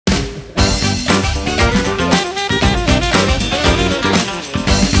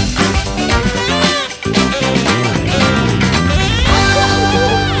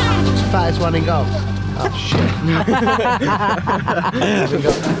fun and goal. Oh shit.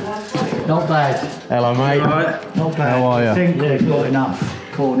 Not bad. Hello, mate. Not bad. How are you? I think we've got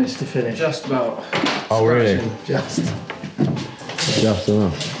enough corners to finish. Just about. Oh, really? Just enough.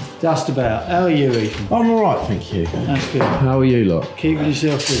 Just about. How are you, Ethan? I'm alright, thank you. That's good. How are you lot? Keeping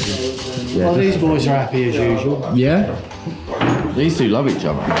yourself busy. Yeah, Well, these boys are happy as usual. Yeah? These two love each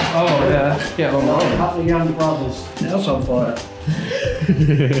other. Oh yeah, get on A couple of young brothers. House on fire.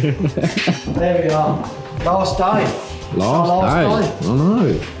 There we are. Last day. Last day. I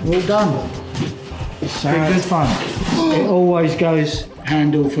know. We're all done. It's been good fun. It always goes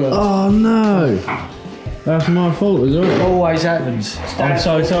handle first. Oh no. That's my fault as well. It always happens. I'm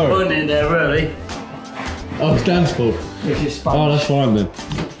so sorry. In there, really. Oh, it's Dan's fault. It's your sponge. Oh, that's fine then.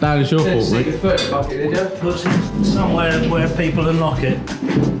 Dan, it's your fault, Stick a mate. foot bucket, did you? Put it somewhere where people will knock it.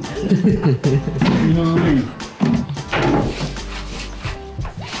 You know what I mean?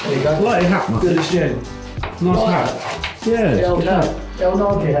 There you go. Bloody hat, mate. Good as you. Nice hat. Yeah. The old hat. The old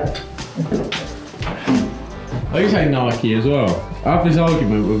Nike hat. I you say Nike as well. I have this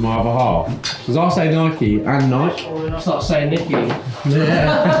argument with my other half. Because I say Nike and Nike. Start saying Nicky.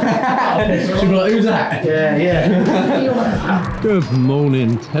 Yeah. She'll be like, who's that? Yeah. Good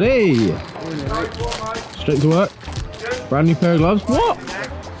morning, Teddy. Straight to work. Brand new pair of gloves. What?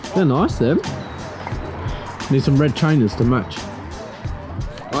 They're nice, them. Need some red trainers to match.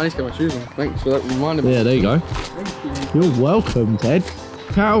 I need to get my shoes on. Thanks for that reminder. Yeah, there you go. You're welcome, Ted.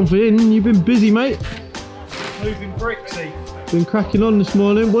 Calvin, you've been busy, mate. Moving bricks, Been cracking on this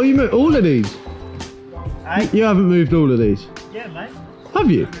morning. Well, you moved all of these. Hey? You haven't moved all of these, Yeah, mate. have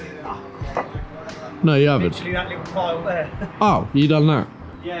you? No, you haven't. Literally that little pile there. Oh, you done that?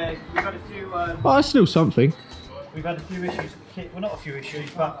 Yeah, we've had a few. Oh, that's still something. We've had a few issues. Well, not a few issues,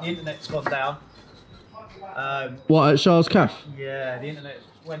 but the internet's gone down. What, at Charles Caff? Yeah, the internet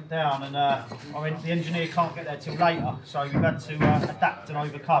went down, and I mean the engineer can't get there till later, so we've had to adapt and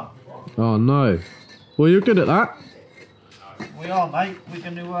overcome. Oh no. Well, you're good at that. We are, mate. We're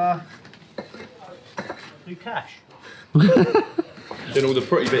going to do cash. Doing all the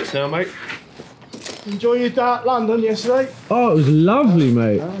pretty bits now, mate. Enjoy your day at London yesterday? Oh, it was lovely,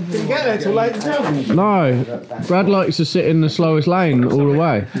 mate. Didn't get there till late until. No, Brad likes to sit in the slowest lane all the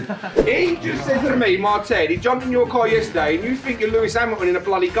way. He just said to me, Martin, he jumped in your car yesterday and you think you're Lewis Hamilton in a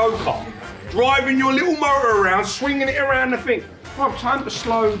bloody go-kart. Driving your little motor around, swinging it around the thing. Well, time to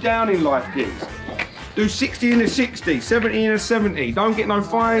slow down in life, kids. Do 60 in a 60, 70 in a 70. Don't get no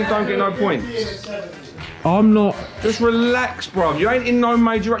fines, don't get no points. I'm not. Just relax, bro. You ain't in no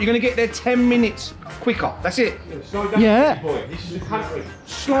major rush. You're gonna get there 10 minutes quicker. That's it. Slow down, Yeah. boy. This is the country.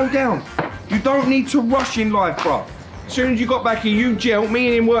 Slow down. You don't need to rush in life, bro. As soon as you got back here, you gel. Me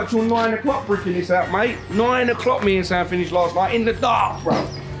and him worked till 9 o'clock bricking this out, mate. 9 o'clock me and Sam finished last night in the dark, bro.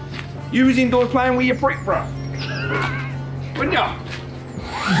 You was indoors playing with your brick, bro. Wouldn't ya?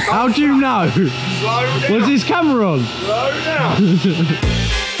 How'd you know? Slow down. Was his camera on? Slow down.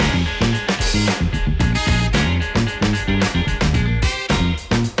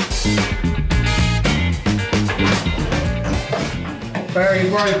 Very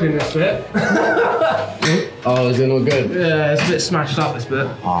broken this bit. Oh, is it not good? Yeah, it's a bit smashed up this bit.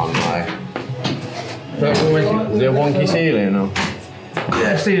 Oh no. Is there a wonky ceiling or?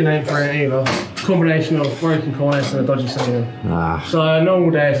 Yeah, ceiling ain't for it either. Combination of broken cornice and a dodgy ceiling. Ah. So a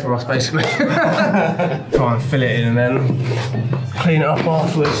normal day for us basically. Try and fill it in and then clean it up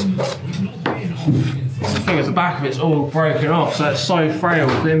afterwards. The thing is the back of it's all broken off, so it's so frail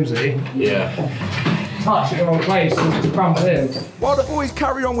and flimsy. Yeah. Touch it in the wrong place and just crumble in. While the boys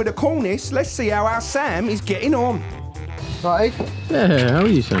carry on with the cornice, let's see how our Sam is getting on. Right, Yeah, how are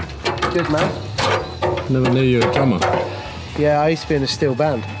you, Sam? good man. Never knew you were a drummer. Yeah, I used to be in a steel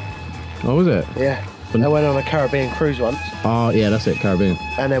band. Oh, was it? Yeah. I went on a Caribbean cruise once, Oh, yeah, that's it, Caribbean.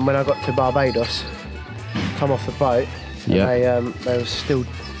 and then when I got to Barbados, come off the boat, and Yeah. they were still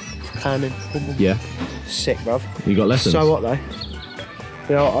panning. Yeah. Sick, bruv. You got lessons? So what though?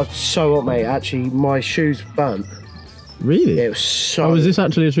 You know, I'm so what, mate. Actually, my shoes burnt. Really? It was so. Oh, is this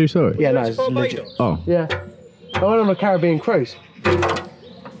actually a true story? Yeah, no, it's legit. Oh. Yeah. I went on a Caribbean cruise.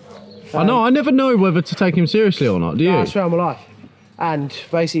 I know, I never know whether to take him seriously or not, do you? No, I swear on my life. And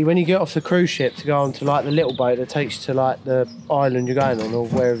basically, when you get off the cruise ship to go on to like the little boat that takes you to like the island you're going on or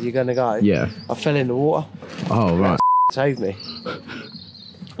wherever you're going to go, Yeah. I fell in the water. Oh, right. Saved me.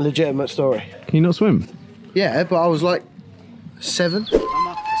 Legitimate story. Can you not swim? Yeah, but I was like 7. I'm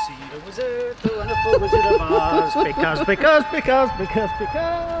up to see the wizard, the wonderful Wizard of Oz, because.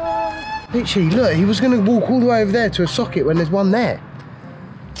 Literally, look, he was going to walk all the way over there to a socket when there's one there.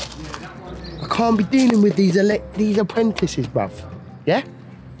 I can't be dealing with these apprentices, bruv. Yeah?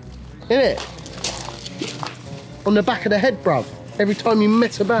 Innit? On the back of the head, bruv. Every time you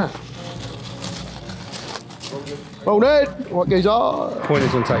mess about. Roll it. What goes on? Point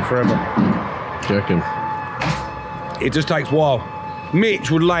is gonna take forever. Do you reckon? It just takes a while. Mitch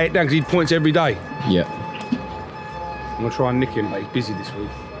would lay it down because he points every day. Yeah. I'm gonna try and nick him, but he's busy this week.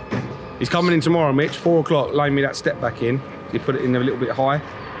 He's coming in tomorrow, Mitch, 4 o'clock, lay me that step back in. He put it in a little bit high,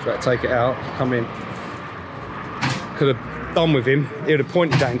 so I had to take it out, come in. Could have done with him. He would have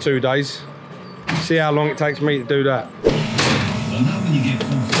pointed that in 2 days. See how long it takes me to do that.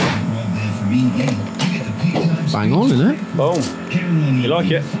 Bang on, isn't it? Boom. You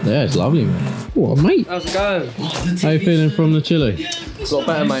like it? Yeah, it's lovely, man. What, mate? How's it going? How you feeling from the chili? A lot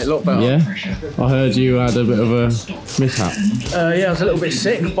better, mate, a lot better. Yeah? I heard you had a bit of a mishap. Yeah, I was a little bit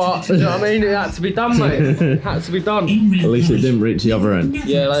sick, but you know what I mean? It had to be done, mate. It had to be done. At least it didn't reach the other end.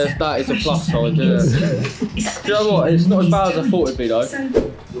 Yeah, that is a plus side, yeah. Do you know what? It's not as bad as I thought it'd be, though.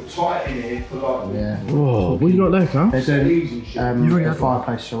 You're tight in here for like... Yeah. Whoa, what you got there, Carl? They're doing a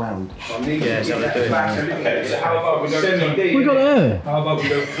fireplace surround. Yeah, so they're doing that. Okay, so how about we go 7D? What you got there? How about we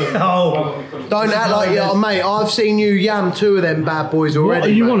go... Don't act like you are, mate. I've seen you yam 2 of them bad boys already. What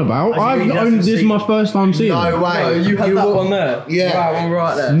are you mate. on about? This is my first time seeing it. No way. No, you had that one there? Yeah. That one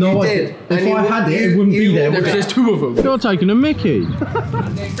right there. No, You I did. did. And If you I had it, you- it wouldn't you be there. walked would There's it? 2 of them. You're taking a mickey. You're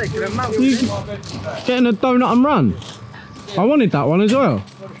getting a donut and run. I wanted that one as well.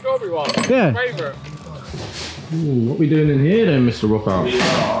 Strawberry one. Yeah. Favourite. Ooh, what are we doing in here then, Mr. Rockout? We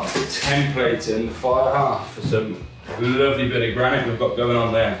are templating the fire half for some lovely bit of granite we've got going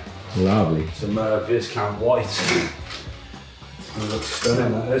on there. Lovely. Some Viscount white. It looks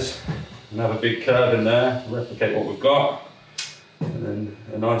stunning, that is. Another big curve in there, replicate what we've got. And then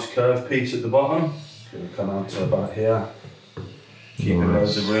a nice curved piece at the bottom. It's going to come out to about here. Keeping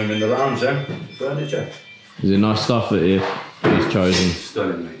loads of room in the lounge then, for furniture. Is it nice stuff that he's chosen?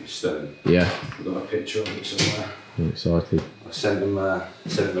 Stunning, mate, stunning. Yeah. We've got a picture of it somewhere. I'm excited. I sent him a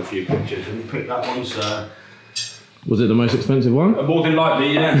few pictures and he picked that one, so... Was it the most expensive one? More than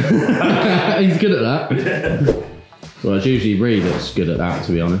likely, yeah. He's good at that. Well, it's usually Reed that's good at that,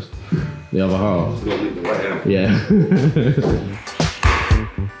 to be honest. The other half. Yeah.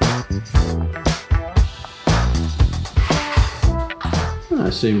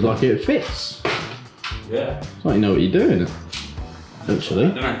 That seems like it fits. Yeah. It's like you know what you're doing, actually.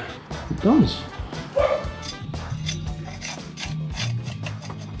 Don't know. It does.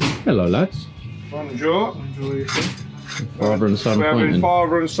 Hello, lads. Bonjour. Father and son We're having pointing.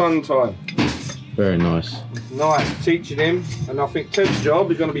 father and son time. Very nice. Nice, teaching him, and I think Ted's job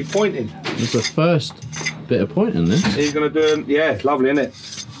is going to be pointing. It's the first bit of pointing, this. He's going to do, yeah, it's lovely, isn't it?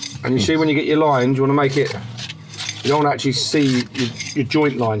 And you see when you get your lines, you want to make it, you don't actually see your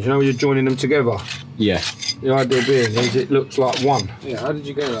joint lines, you know, when you're joining them together. Yeah. The idea being is it looks like one. Yeah, how did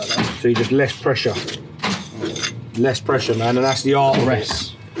you go like that? So you just less pressure. Less pressure, man, and that's the art of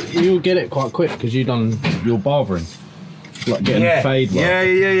Rest. You'll get it quite quick because you've done your barbering. Like getting a fade well.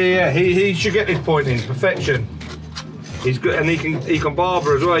 Yeah. He should get this point in perfection. He's good, and he can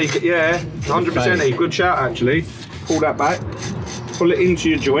barber as well. Yeah, 100%. He good shout actually. Pull that back, pull it into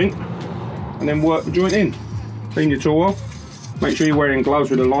your joint, and then work the joint in. Clean your tool off. Make sure you're wearing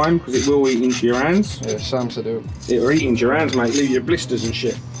gloves with a lime because it will eat into your hands. Yeah, Sam said it. It'll eat into your hands, mate. Leave your blisters and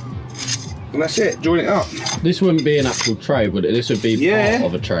shit. And that's it. Join it up. This wouldn't be an actual trade, would it? This would be part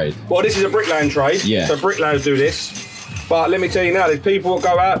of a trade. Well, this is a bricklaying trade. Yeah. So bricklayers do this. But let me tell you now, there's people that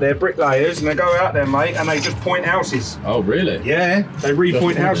go out there, bricklayers, and they go out there, mate, and they just point houses. Oh, really? Yeah, they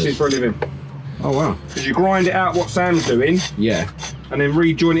repoint Just houses for a living. Oh, wow. Because you grind it out what Sam's doing, Yeah. and then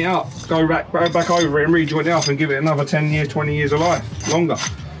rejoin it up. Go back over it and rejoin it up and give it another 10 years, 20 years of life, longer.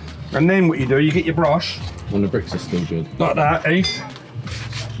 And then what you do, you get your brush, And the bricks are still good. like that, eh?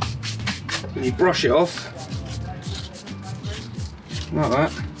 And you brush it off, like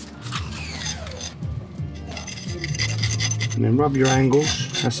that. And then rub your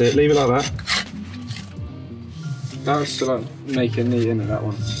angles. That's it, leave it like that. That's like making neat, isn't it, that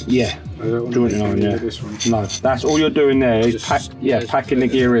one? Yeah, joint it on, yeah. This one. No, that's all you're doing there is packing the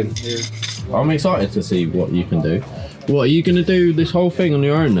gear in. I'm excited to see what you can do. What, are you going to do this whole thing on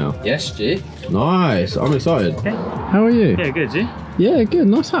your own now? Yes, G. Nice, I'm excited. Okay. How are you? Yeah, good, G. Yeah, good,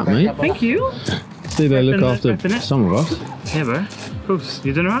 nice hat, mate. Thank you. See, they look after repping it. some of us. Yeah, bro. Of course.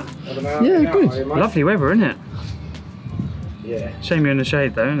 You doing alright? Yeah, good. Lovely weather, isn't it? Yeah. Shame you're in the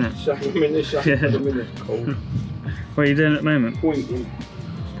shade, though, isn't it? Shut him in the shut Yeah. him in the cold. What are you doing at the moment? Pointing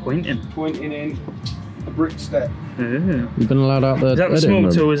in a brick step. Ooh. You've been allowed out there. Is that the small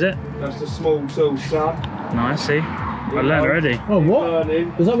tool, is it? That's the small tool, son. Nice, see? I learned already. Oh, what?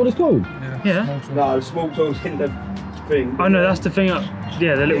 Learning. Is that what it's called? Yeah. No, small tools in the thing. Oh no, that's the thing up.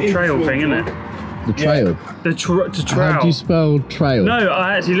 Yeah, the little trail thing, isn't it? The trail. The trail. How do you spell trail? No,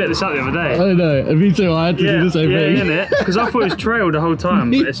 I actually looked this up the other day. I know, me too, I had to do the same thing. Yeah, innit? Because I thought it was trail the whole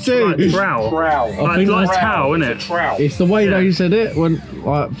time. Me But it's too. like trowel. Trowel. Like, like towel, innit? It's a trowel. It's the way Yeah. they said it when,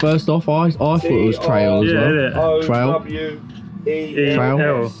 like, first off, I thought it was trail as Yeah, well. innit? Trail. O-W-E-L. Trail.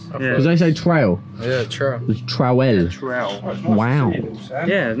 L. Because Yeah. they say trail. Yeah, true. It's trowel. Trowel. Wow.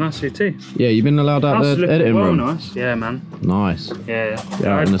 Yeah, nice to see you too. Yeah, you've been allowed out House the looking editing well room. nice. Yeah, man. Nice. Yeah.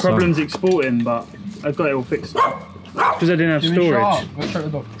 Yeah, I in the had sun. problems exporting, but I got it all fixed. Because I didn't have storage.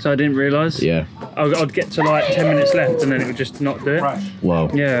 So I didn't realise. Yeah. I'd get to like 10 minutes left and then it would just not do it. Well,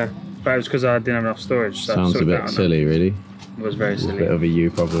 Yeah. But it was because I didn't have enough storage. So I sounds a sorted that bit out now. silly, really. It was very It's a silly. bit of a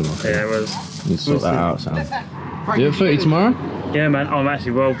you problem. I think. Yeah, it was. You sort that out, Sam. You have footy tomorrow? Yeah, man. I'm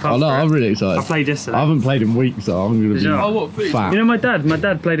actually well pumped. Oh no, for it. I'm really excited. I played yesterday. I haven't played in weeks, so I'm going Did to you be not? fat. You know my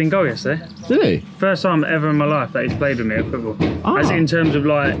dad played in goal yesterday. Did he? First time ever in my life that he's played with me at football. Ah. As in terms of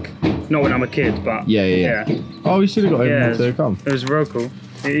like, not when I'm a kid, but Yeah. Oh, we should have got him Yeah. to come. It was real cool.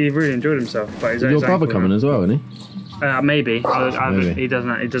 He really enjoyed himself. But Is your brother coming as well, isn't he? Maybe. Maybe. He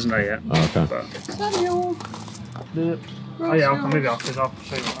doesn't know yet. Oh, okay. But, oh yeah, I'll come with you because I'll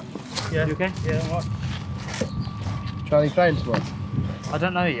show you one. Yeah. You okay? Yeah. What? Charlie playing tomorrow? I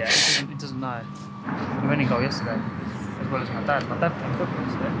don't know yet. He doesn't know. We went in goal yesterday, as well as my dad. My dad played football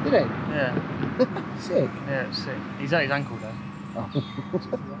yesterday. Did he? Yeah. Sick. Yeah, it's sick. He's at his ankle though. Oh.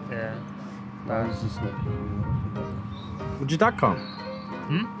 Yeah. Would your dad come?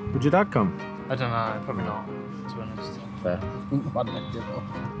 Hmm? Would your dad come? I don't know. Probably not. To be honest. Fair.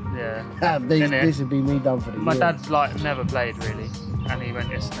 Yeah. This would be me done for the My year. dad's like never played really, and he went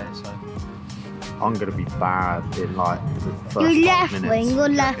yesterday. So. I'm going to be bad in like the first You're 5 left minutes. wing, you're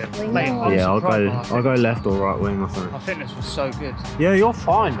left wing. Mate, no. I'm Yeah, surprised I'll go left or right wing or something. My fitness was so good. Yeah, you're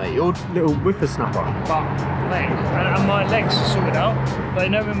fine, mate. You're a little whippersnapper. But, mate, and my legs are sorted out. But you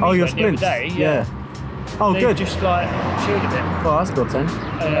know when we Oh, your went the other splints? day, Yeah. Oh, they good. just like chilled a bit. Oh, that's good then.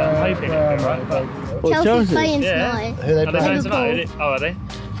 I'm hoping it'll be right. But What, Chelsea's Chelsea? playing Yeah. tonight. Who they are they playing? playing tonight? Oh, are they?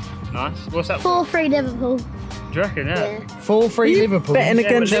 Nice. What's that? 4-3 Liverpool. Do you reckon? Yeah. 4-3 Liverpool. Betting Yeah,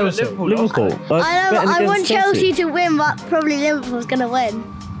 against but Liverpool Liverpool. lost. I want Chelsea to win, but probably Liverpool's going to win.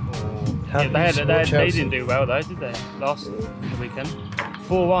 Yeah, they didn't do well though, did they? Last weekend.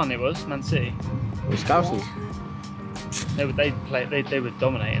 4-1 it was, Man City. Scousers. They were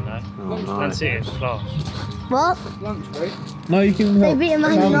dominating though. Oh, Man nice. City was class. What? No, you can They help. beat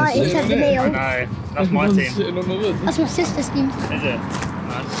Man United 7-0. No, that's my team. That's my sister's team. Is it?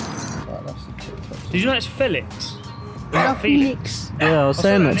 Nice. Did you know it's Felix? Oh, Felix. Felix. Yeah, I was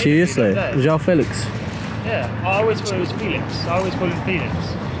saying that to you yesterday. Was y'all Felix? Yeah, I always thought it was Felix. I always called him Felix.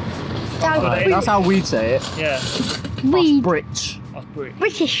 That's how we'd say it. Yeah, We Brits. that's British.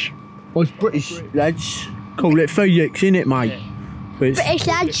 British. Us British lads call it Felix, innit, mate? But British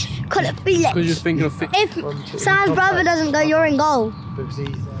lads. Call it Felix. Because you're thinking of If Sam's brother doesn't go, you're in goal.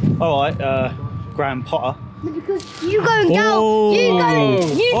 Alright, Graham Potter. Because you go in goal. You go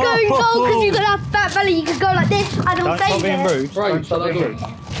in goal because you got a fat belly. You can go like this. I don't say that. rude. Right, shut that door.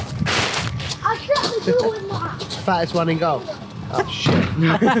 I shut the door with my. Fattest one in goal. Oh shit. I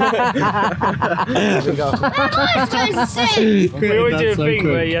was supposed to say. We always do a That's so thing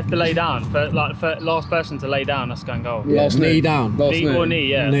quick. where you have to lay down. For last person to lay down, that's going goal. Yeah. Knee down. Knee or knee,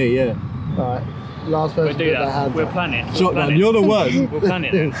 yeah. Knee, yeah. Alright. Last We'll person do to put their that. hands We'll up. plan it. We'll Shotgun, plan it. you're the one. We'll plan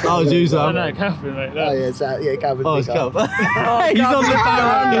it then. Oh, use Oh that. no, Calvin, mate. Oh yeah, it's yeah, Calvin's Oh, it's big up. Cal. He's on the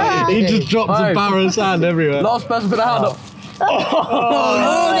barrel. He just drops a barrel of sand everywhere. Last person put a hand up.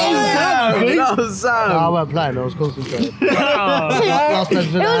 That was Sam. No, I wasn't playing, I was concentrating. Oh, Last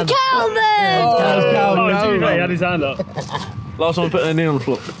person to put It their was hands up. Calvin. to be fair, he had his hand up. Last one put their knee on the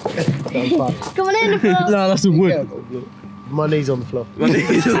floor. Come on in the floor. No, that's a wood. My knees on the floor.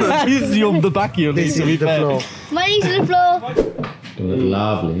 He's on the back of your knees, This to be is the fair. floor. My knees on the floor.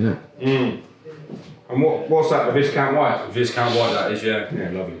 Lovely, isn't it? And what's that, the Viscount White? Viscount White, that is, yeah. Yeah,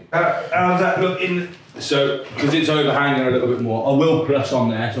 lovely. How's that look in? So, because it's overhanging a little bit more, I will plus on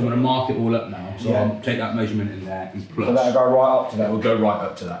there, so I'm going to mark it all up now. So I'll take that measurement in there and plus. So that'll go right up to That that. will go right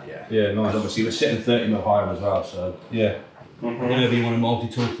up to that, yeah. Yeah, Because nice. obviously we're sitting 30 mil higher as well, so Yeah. whenever you want to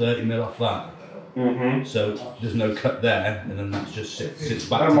multi-tool 30 mil off that. So there's no cut there, and then that just sits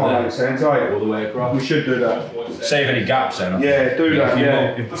back That to might there, make sense, eh? all the way across. We should do that. Save any gaps then. I think. Yeah, do that, If you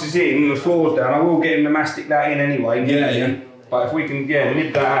yeah. want- This is it, and the floor's down. I will get him to mastic that in anyway. Yeah. But if we can,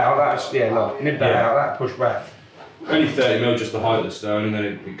 nib that out, that's, nib that out, that push back. Only 30 mil, just the height of the stone, and then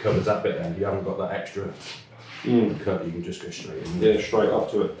it covers that bit then. You haven't got that extra cut, you can just go straight in. Yeah, straight up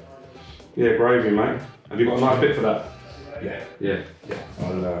to it. Yeah, gravy, mate. Have you got a nice bit for that? Yeah. Yeah.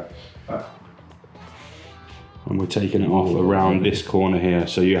 I'll, and we're taking it off around this corner here.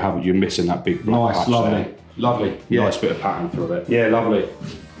 So you're missing that big black patch lovely, there. lovely. Yeah. Nice bit of pattern through it. Yeah, lovely.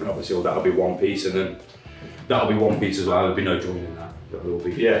 And obviously all that'll be one piece, and then that'll be one piece as well. There'll be no join in that. It'll all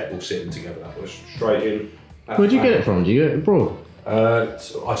be all sitting together that way. Straight in. Where'd you get it from? Do you get it abroad?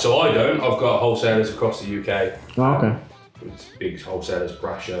 So I don't. I've got wholesalers across the UK. Oh, okay. It's big wholesalers,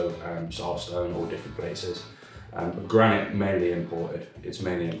 Brasho, Saltstone, all different places. But granite mainly imported. It's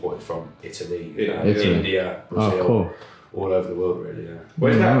mainly imported from Italy, India, Brazil, all over the world really. Yeah.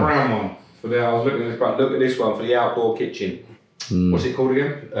 Where's that brown one? I was looking at this, but look at this one for the outdoor kitchen. What's it called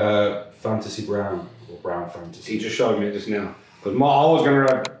again? Fantasy Brown, or Brown Fantasy. He just showed me this now. Because I was going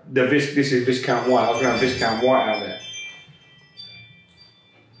to have this is Viscount White. I was going to have Viscount White out there.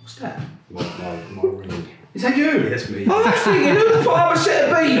 What's that? My ring. Is that you? Yes, me. I was thinking, who put up a set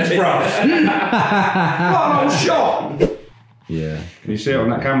of beads, bruv? What an old shot. Yeah. Can you see it on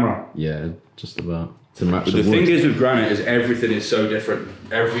that camera? Yeah, just about. To match But the thing is with granite is everything is so different.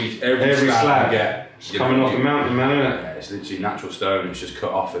 Every slab you get. It's coming off the mountain, man, isn't it? Yeah, it's literally natural stone. It's just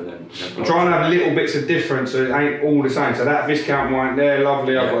cut off and then. I'm trying to have little bits of difference so it ain't all the same. So that Viscount White there,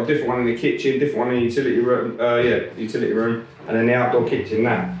 lovely. I've got a different one in the kitchen, different one in the utility room. Utility room, and then the outdoor kitchen.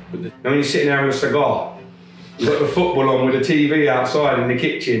 Now when you're sitting there with a cigar, you've got the football on with the TV outside in the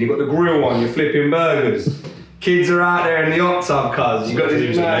kitchen. You've got the grill on. You're flipping burgers. Kids are out there in the hot tub, cuz. You've got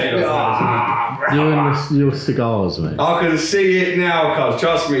this. You and your cigars, mate. I can see it now, cuz.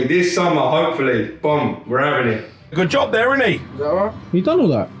 Trust me, this summer, hopefully, boom, we're having it. Good job there, isn't he? Is that right? You done all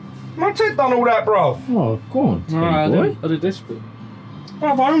that? My Ted done all that, bro. Oh, go on. No, I did this bit.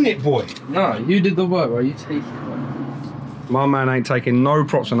 I've owned it, boy. No, you did the work, bro. You take it. My man ain't taking no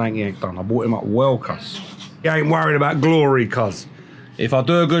props and ain't done. I brought him up well, cuz. He ain't worried about glory, cuz. If I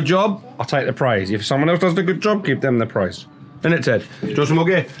do a good job, I'll take the praise. If someone else does a good job, give them the praise. Isn't it, Ted? Do you want some more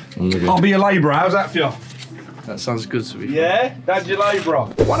gear? I'll be a labourer. How's that for you? That sounds good to me. Yeah? Dad's your labourer.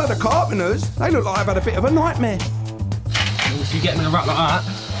 One of the carpenters, they look like I've had a bit of a nightmare. So you get them in a wrap like that,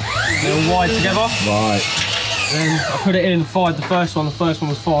 they're all wide together. Right. Then I put it in, fired the first one was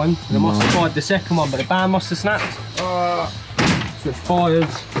fine. And I must have fired the second one, but the band must have snapped. So it fired.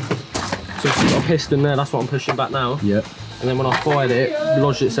 So it's got a piston there, that's what I'm pushing back now. Yep. And then when I fired it, it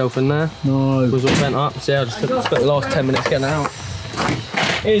lodged itself in there. No. It was all bent up. So yeah, I just spent the last 10 minutes getting it out.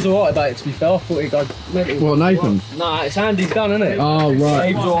 He's alright about it, to be fair. I thought he'd go. What, Nathan? Nah, it's Andy's done, isn't it? Oh, right.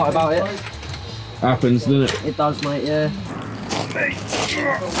 He was alright about it. Happens, doesn't it? It does, mate, yeah.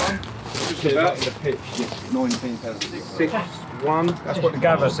 The pitch, 19.6. That's what the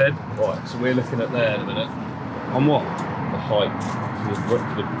gather said. Right, so we're looking at there in a minute. On what? The height for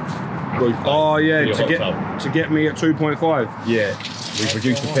the roof. Oh yeah, your to get me at 2.5. Yeah, we've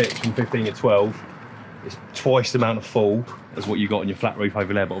reduced the pitch from 15 to 12. It's twice the amount of fall as what you got on your flat roof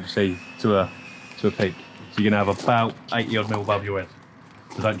over there, but obviously to a peak. So you're gonna have about 80 odd mil above your head.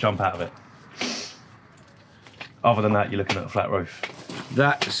 So don't jump out of it. Other than that, you're looking at a flat roof.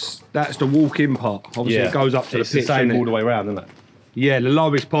 That's the walk-in part. Obviously, it goes up to it's the pitch. The same isn't all the way around, isn't it? Yeah, the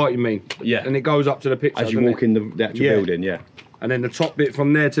lowest part you mean. Yeah. And it goes up to the pitch. As you walk in the actual building, yeah. And then the top bit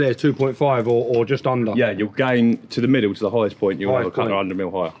from there to there is 2.5 or just under. Yeah, you'll gain to the middle, to the highest point, you'll have a Highest couple of point. 100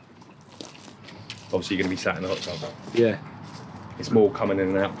 mil higher. Obviously, you're going to be sat in the hot tub. Yeah. It's more coming in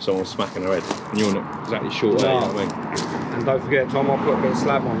and out, someone's smacking their head. And you're not exactly sure there, you know what I mean? And don't forget, Tom, I'll put a bit of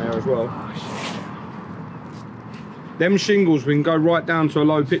slab on there as well. Them shingles, we can go right down to a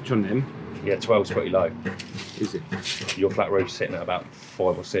low pitch on them. Yeah, 12's pretty low. Is it? Your flat roof's sitting at about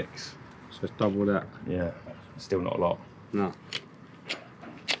 5 or 6. So it's double that. Yeah, still not a lot. No.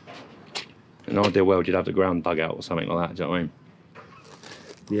 In an ideal world, you'd have the ground dug out or something like that, do you know what I mean?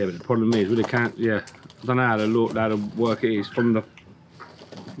 Yeah, but the problem is, with the can't, I don't know how to work it is. From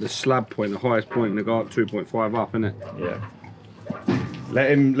the slab point, the highest point, and they go up 2.5 up, innit? Yeah.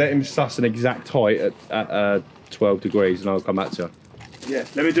 Let him suss an exact height at 12 degrees and I'll come back to you. Yeah,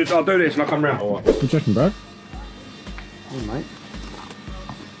 I'll do this and I'll come round. All right. Good checking, bro. Oh, mate.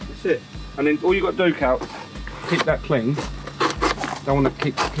 That's it. And then all you got to do, Cal, keep that clean. Don't want to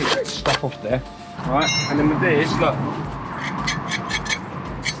keep that stuff off there. Right? And then with this, look.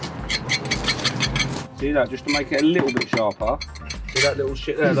 See that? Just to make it a little bit sharper. See that little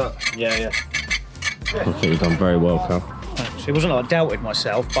shit there, look? Yeah, yeah. I think you've done very well, Cal. So it wasn't like I doubted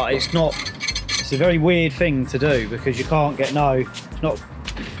myself, but it's a very weird thing to do because you can't get it's not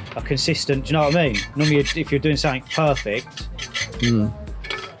a consistent, do you know what I mean? Normally if you're doing something perfect, you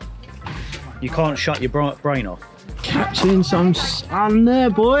can't shut your brain off. Catching some sun there,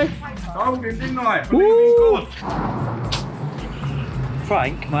 boy. Told him, didn't I? Woo!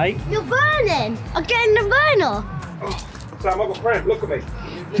 Frank, mate. You're burning. I'm getting the burner. Sam, I've got cramp, look at me.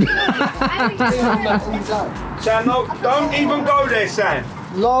 Sam, no, don't even go there, Sam.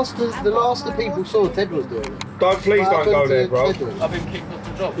 The last the people saw Ted was doing it. Please don't go there, bro. I've been kicked off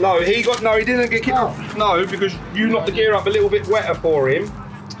the job. No, he didn't get kicked off. No, because you knocked the gear up a little bit wetter for him.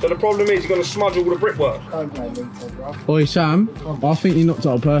 So the problem is you're going to smudge all the brickwork. Don't blame me, Ted, bro. Oi, Sam, I think you knocked it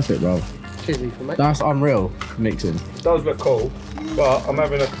out perfect, bro. Cheers, Ethan, mate. That's unreal mixing. It does look cool, but I'm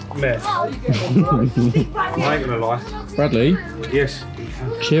having a mess. I ain't gonna lie. Bradley, Yes.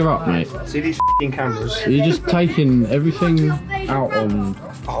 cheer up, mate. See these f***ing cameras? You're just taking everything out on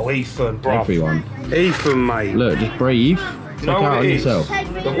Oh, Ethan, bro. everyone. Ethan, mate. Look, just breathe. You Take know out what on it is? yourself.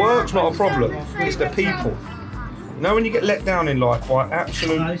 The work's not a problem. It's the people. You know when you get let down in life by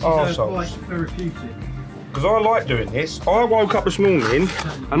absolute arseholes? Because I like doing this. I woke up this morning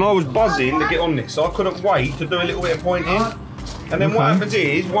and I was buzzing to get on this. So I couldn't wait to do a little bit of pointing. And then what happens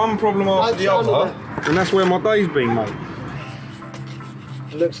is, one problem after the other, and that's where my day's been, mate.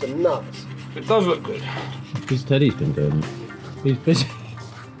 It looks some nuts. It does look good. Because Teddy's been doing it. He's busy.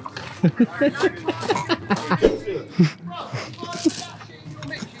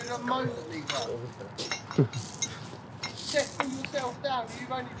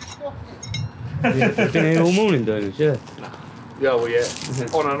 You've been here all morning doing this, yeah. Yeah, well, yeah.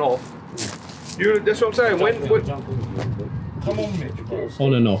 On and off. That's what I'm saying. When come on, Mitch.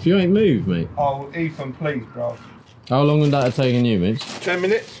 On and off. You ain't moved, mate. Oh, Ethan, please, bro. How long would that have taken you, Mitch? 10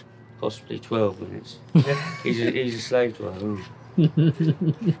 minutes? Possibly 12 minutes. He's a slave driver, isn't he?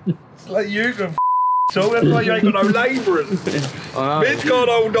 It's like you can so that's why you ain't got no labourers. Mitch can't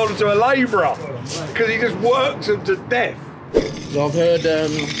hold on to a labourer because he just works them to death. So I've heard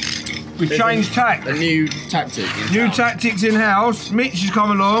we changed tack. a new tactic. New tactics in house. Mitch has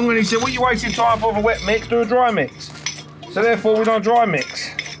come along and he said, "What are you wasting time for a wet mix? Do a dry mix." So therefore we don't dry mix.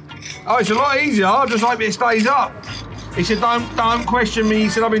 Oh, it's a lot easier. I just hope it stays up. He said, "Don't question me." He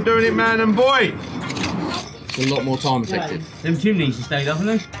said, "I've been doing it, man and boy." It's a lot more time effective. Them chimneys have stayed up,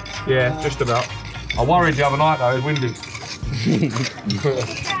 haven't they? Yeah, just about. I worried the other night though, it was windy.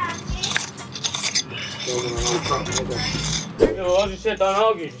 Yeah, well, I just said don't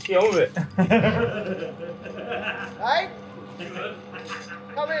argue, just get on with it. Hey?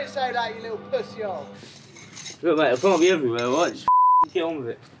 Come here and say that, you little pussy hole. Look, mate, I can't be everywhere, right? Just get on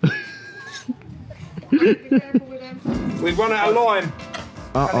with it. We've run out of lime.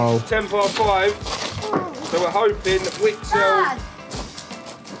 Uh-oh. It's 5:10, so we're hoping that Wick sells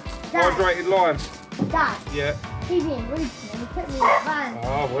hydrated lime. Dad, Yeah. he's being rude to me. He put me in the van.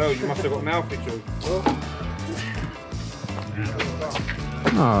 Oh well, you must have got mouth issues.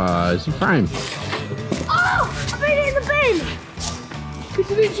 Ah, it's a frame. Oh! I put it in the bin! He's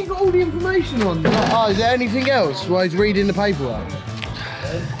literally got all the information on. Oh, is there anything else while he's reading the paperwork?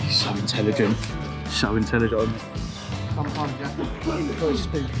 He's so intelligent. So intelligent. Sometimes you have to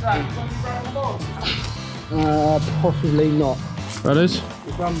possibly not. Brothers,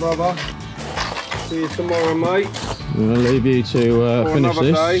 Well done, brother. See you tomorrow, mate. I'm going to leave you to For finish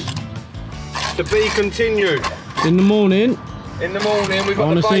another day. this. To be continued. In the morning, In the morning, we've I got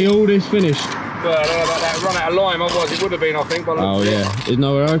want the to see bait. all this finished. Well, I don't know about that. Run out of lime, otherwise it would have been, I think. But Oh yeah, it's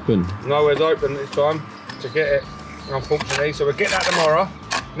nowhere open. Nowhere's open this time to get it, unfortunately. So we'll get that tomorrow.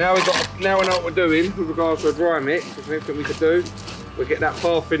 Now we know what we're doing with regards to a dry mix. If there's anything we could do, we'll get that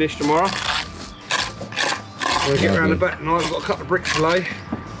path finished tomorrow. We'll get round the back tonight. We've got a couple of bricks to lay,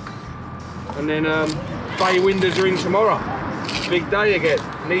 and then bay windows are in tomorrow. Big day again.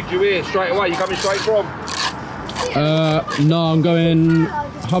 Need you here straight away. You coming straight from? No, I'm going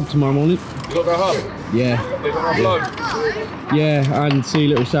hub tomorrow morning. You got to go home. Yeah, You got to load. yeah, and see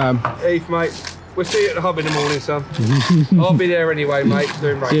little Sam. Heath, mate. We'll see you at the hub in the morning, son. I'll be there anyway, mate.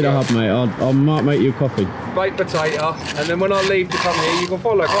 Doing See you at the radio. hub, mate. I might make you a coffee. Baked potato, and then when I leave to come here, you can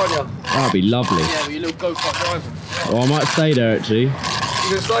follow, can't you? That'd be lovely. Yeah, with your little go-kart driving. Well, I might stay there actually. You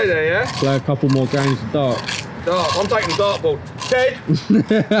can stay there, yeah? Play a couple more games of dart. Dart. I'm taking the dartboard. Ted!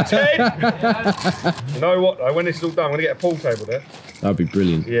 Ted! You know what though, when this is all done, I'm going to get a pool table there. That'd be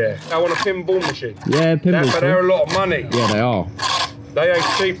brilliant. Yeah. I want a pinball machine. Yeah, pinball. But they're a lot of money. Yeah, they are. They ain't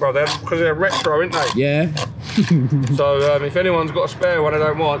cheap, brother, because they're retro, ain't they? Yeah. So if anyone's got a spare one I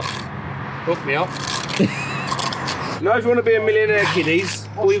don't want, hook me up. Now, if you want to be a millionaire, kiddies,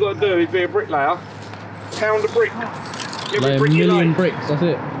 all you got to do is be a bricklayer. Pound a brick. Lay a million bricks, that's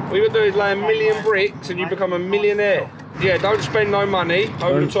it. All you got to do is lay a million bricks and you become a millionaire. Yeah, don't spend no money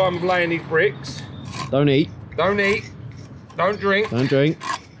over the time of laying these bricks. Don't eat. Don't eat. Don't drink. Don't drink.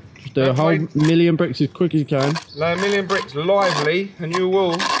 Just do a Don't whole play. million bricks as quick as you can. Lay a million bricks lively and you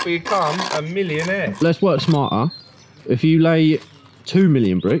will become a millionaire. Let's work smarter. If you lay 2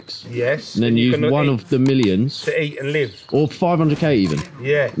 million bricks. Yes. And then use one of the millions. To eat and live. Or 500k even.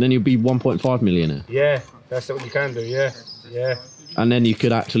 Yeah. And then you'll be 1.5 millionaire. Yeah, that's what you can do, yeah. Yeah. And then you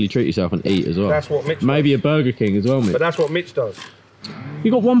could actually treat yourself and eat as well. That's what Mitch Maybe a Burger King as well, Mitch. But that's what Mitch does.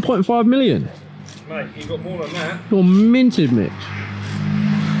 You got 1.5 million. Mate, you got more than that. You're minted, Mitch.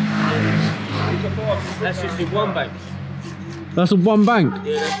 That's just in one bank. That's a one bank.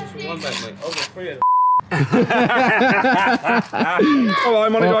 Yeah, that's just in one bank, mate. I've got 3 of them. All right,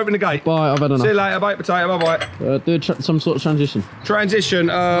 I'm going to go open the gate. Bye, I've had enough. See you later, bye, potato, bye-bye. Do some sort of transition. Transition,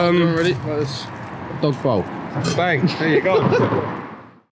 Ready? Dog bowl. Bang, there you go.